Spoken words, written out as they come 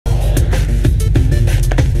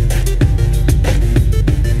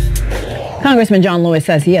Congressman John Lewis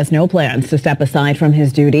says he has no plans to step aside from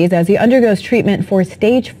his duties as he undergoes treatment for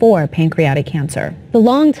stage 4 pancreatic cancer. The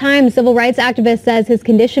longtime civil rights activist says his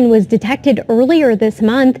condition was detected earlier this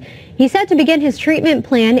month. He's set to begin his treatment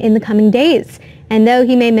plan in the coming days. And though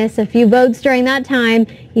he may miss a few votes during that time,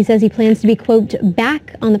 he says he plans to be, quote,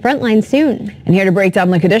 back on the front line soon. And here to break down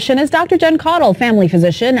the condition is Dr. Jen Caudle, family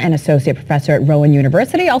physician and associate professor at Rowan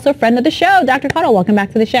University, also friend of the show. Dr. Caudle, welcome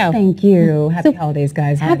back to the show. Thank you. Happy holidays,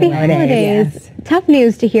 guys. Happy holidays. Yes. Tough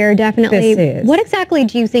news to hear, definitely. This is. What exactly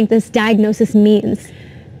do you think this diagnosis means?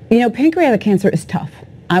 You know, pancreatic cancer is tough.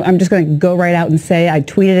 I'm just going to go right out and say I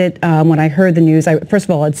tweeted it when I heard the news. First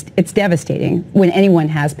of all, it's devastating when anyone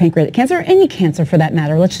has pancreatic cancer, or any cancer for that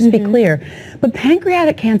matter. Let's just be clear. But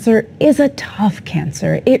pancreatic cancer is a tough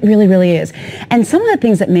cancer. It really, really is. And some of the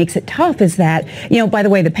things that makes it tough is that, you know, by the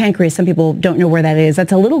way, the pancreas, some people don't know where that is.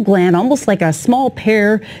 That's a little gland, almost like a small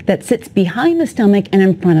pear that sits behind the stomach and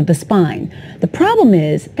in front of the spine. The problem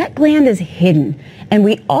is that gland is hidden. And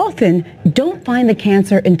we often don't find the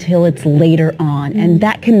cancer until it's later on, and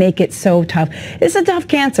that can make it so tough. It's a tough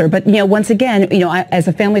cancer, but you know, once again, you know, as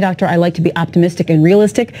a family doctor, I like to be optimistic and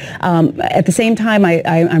realistic. At the same time,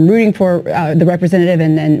 I'm rooting for the representative,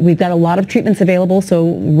 and we've got a lot of treatments available, so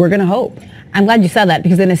we're going to hope. I'm glad you said that,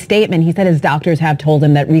 because in a statement, he said his doctors have told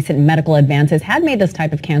him that recent medical advances had made this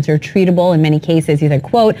type of cancer treatable in many cases. He said,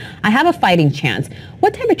 quote, "I have a fighting chance."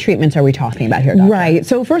 What type of treatments are we talking about here, Doctor? Right.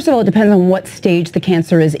 So first of all, it depends on what stage the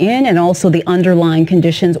cancer is in, and also the underlying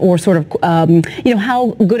conditions, or sort of, you know, how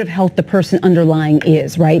good of health the person underlying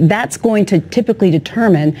is, right? That's going to typically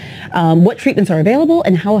determine what treatments are available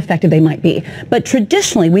and how effective they might be. But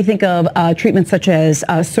traditionally, we think of treatments such as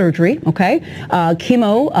surgery, okay,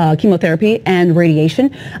 chemotherapy, and radiation.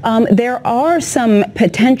 There are some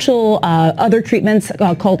potential other treatments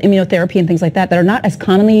called immunotherapy and things like that are not as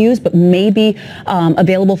commonly used, but may be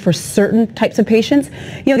available for certain types of patients.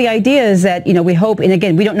 You know, the idea is that, you know, we hope, and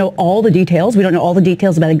again, we don't know all the details. We don't know all the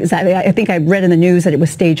details about exactly. I think I read in the news that it was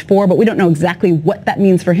stage 4, but we don't know exactly what that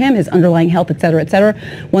means for him, his underlying health, et cetera, et cetera.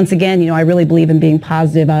 Once again, you know, I really believe in being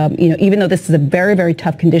positive. You know, even though this is a very, very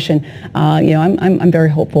tough condition, you know, I'm very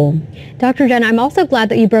hopeful. Dr. Jen, I'm also glad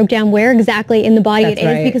that you broke down where exactly in the body it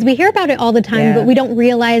is, because we hear about it all the time, but we don't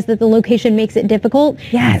realize that the location makes it difficult.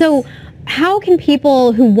 Yes. So how can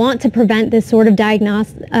people who want to prevent this sort of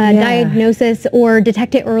diagnosis or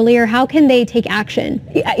detect it earlier, how can they take action?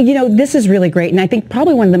 You know, this is really great, and I think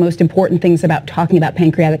probably one of the most important things about talking about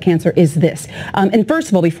pancreatic cancer is this. And first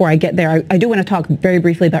of all, before I get there, I do want to talk very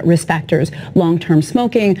briefly about risk factors: long-term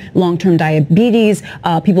smoking, long-term diabetes,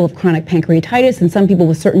 people with chronic pancreatitis, and some people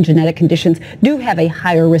with certain genetic conditions do have a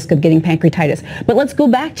higher risk of getting pancreatitis. But let's go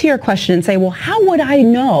back to your question and say, well, how would I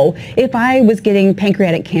know if I was getting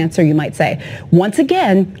pancreatic cancer, you might say? Once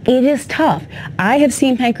again, it is tough. I have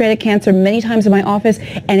seen pancreatic cancer many times in my office,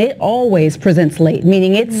 and it always presents late,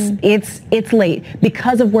 meaning it's late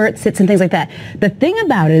because of where it sits and things like that. The thing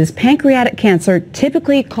about it is pancreatic cancer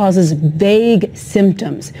typically causes vague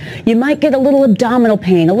symptoms. You might get a little abdominal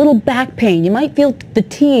pain, a little back pain. You might feel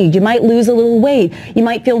fatigued. You might lose a little weight. You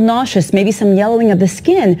might feel nauseous, maybe some yellowing of the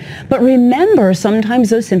skin. But remember,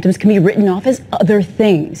 sometimes those symptoms can be written off as other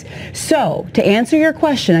things. So to answer your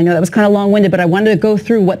question, I know that was kind of long-winded, but I wanted to go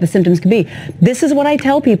through what the symptoms could be. This is what I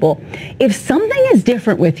tell people. If something is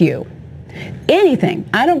different with you, anything,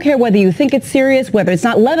 I don't care whether you think it's serious, whether it's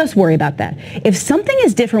not, let us worry about that. If something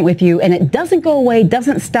is different with you and it doesn't go away,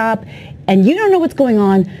 doesn't stop, and you don't know what's going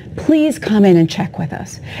on, please come in and check with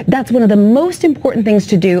us. That's one of the most important things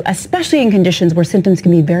to do, especially in conditions where symptoms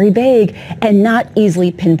can be very vague and not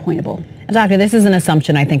easily pinpointable. Doctor, this is an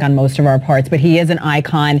assumption, I think, on most of our parts, but he is an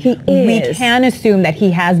icon. He is. We can assume that he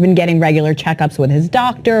has been getting regular checkups with his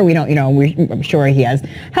doctor. We don't, you know, I'm sure he has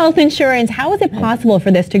health insurance. How is it possible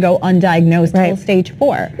for this to go undiagnosed till stage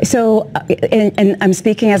 4? So, and I'm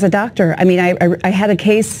speaking as a doctor. I mean, I had a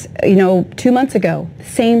case, you know, 2 months ago,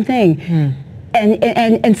 same thing.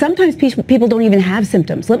 And sometimes people don't even have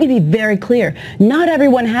symptoms. Let me be very clear. Not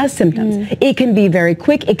everyone has symptoms. It can be very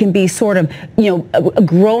quick. It can be sort of, you know,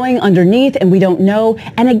 growing underneath, and we don't know.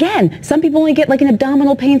 And again, some people only get like an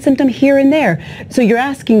abdominal pain symptom here and there. So you're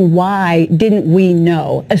asking, why didn't we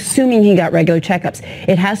know, assuming he got regular checkups?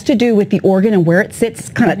 It has to do with the organ and where it sits,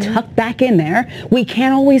 kind of tucked back in there. We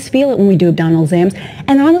can't always feel it when we do abdominal exams.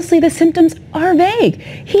 And honestly, the symptoms are vague.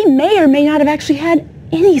 He may or may not have actually had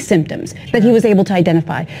any symptoms that he was able to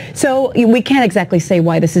identify. So we can't exactly say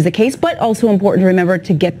why this is the case, but also important to remember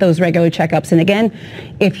to get those regular checkups. And again,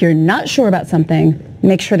 if you're not sure about something,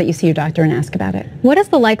 make sure that you see your doctor and ask about it. What is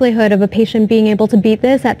the likelihood of a patient being able to beat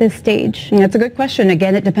this at this stage? That's a good question.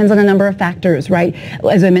 Again, it depends on a number of factors, right?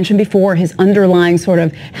 As I mentioned before, his underlying sort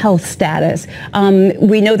of health status.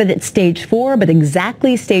 We know that it's stage 4, but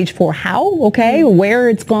exactly stage 4 how, okay, where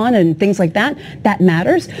it's gone and things like that, that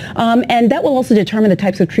matters. And that will also determine the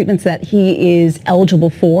types of treatments that he is eligible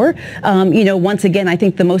for. Once again, I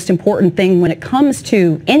think the most important thing when it comes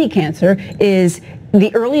to any cancer is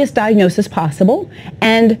the earliest diagnosis possible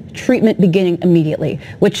and treatment beginning immediately,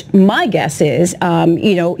 which my guess is,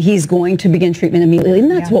 he's going to begin treatment immediately, and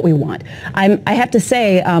that's what we want. I have to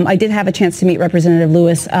say, I did have a chance to meet Representative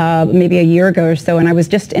Lewis maybe a year ago or so, and I was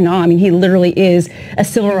just in awe. I mean, he literally is a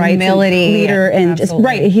civil rights leader, and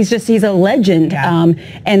just he's a legend. Yeah.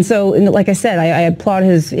 And so, like I said, I applaud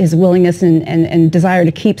his willingness and desire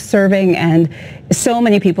to keep serving, and so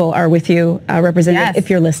many people are with you, Representative, if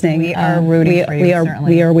you're listening. We are rooting for you.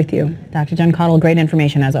 We are with you. Dr. Jen Caudle, great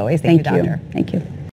information as always. Thank you, Doctor. Thank you.